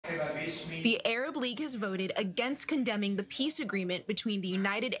The Arab League has voted against condemning the peace agreement between the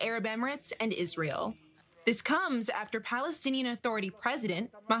United Arab Emirates and Israel. This comes after Palestinian Authority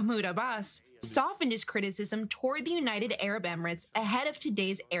President Mahmoud Abbas softened his criticism toward the United Arab Emirates ahead of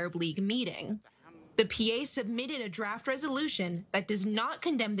today's Arab League meeting. The PA submitted a draft resolution that does not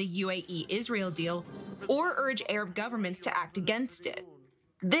condemn the UAE-Israel deal or urge Arab governments to act against it.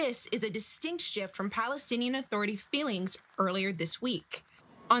 This is a distinct shift from Palestinian Authority feelings earlier this week.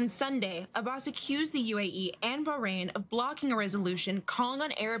 On Sunday, Abbas accused the UAE and Bahrain of blocking a resolution calling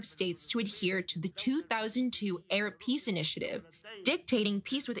on Arab states to adhere to the 2002 Arab Peace Initiative, dictating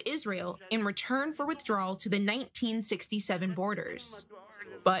peace with Israel in return for withdrawal to the 1967 borders.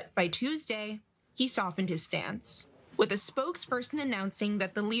 But by Tuesday, he softened his stance, with a spokesperson announcing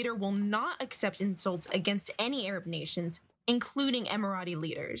that the leader will not accept insults against any Arab nations, including Emirati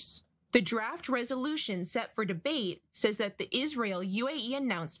leaders. The draft resolution set for debate says that the Israel-UAE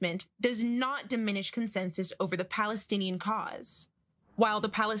announcement does not diminish consensus over the Palestinian cause. While the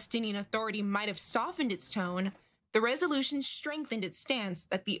Palestinian Authority might have softened its tone, the resolution strengthened its stance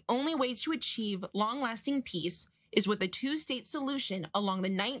that the only way to achieve long-lasting peace is with a two-state solution along the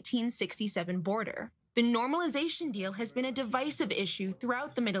 1967 border. The normalization deal has been a divisive issue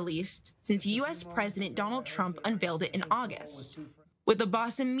throughout the Middle East since U.S. President Donald Trump unveiled it in August, with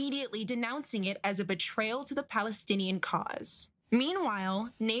Abbas immediately denouncing it as a betrayal to the Palestinian cause. Meanwhile,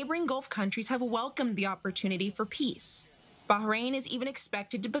 neighboring Gulf countries have welcomed the opportunity for peace. Bahrain is even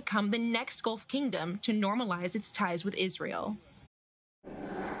expected to become the next Gulf kingdom to normalize its ties with Israel.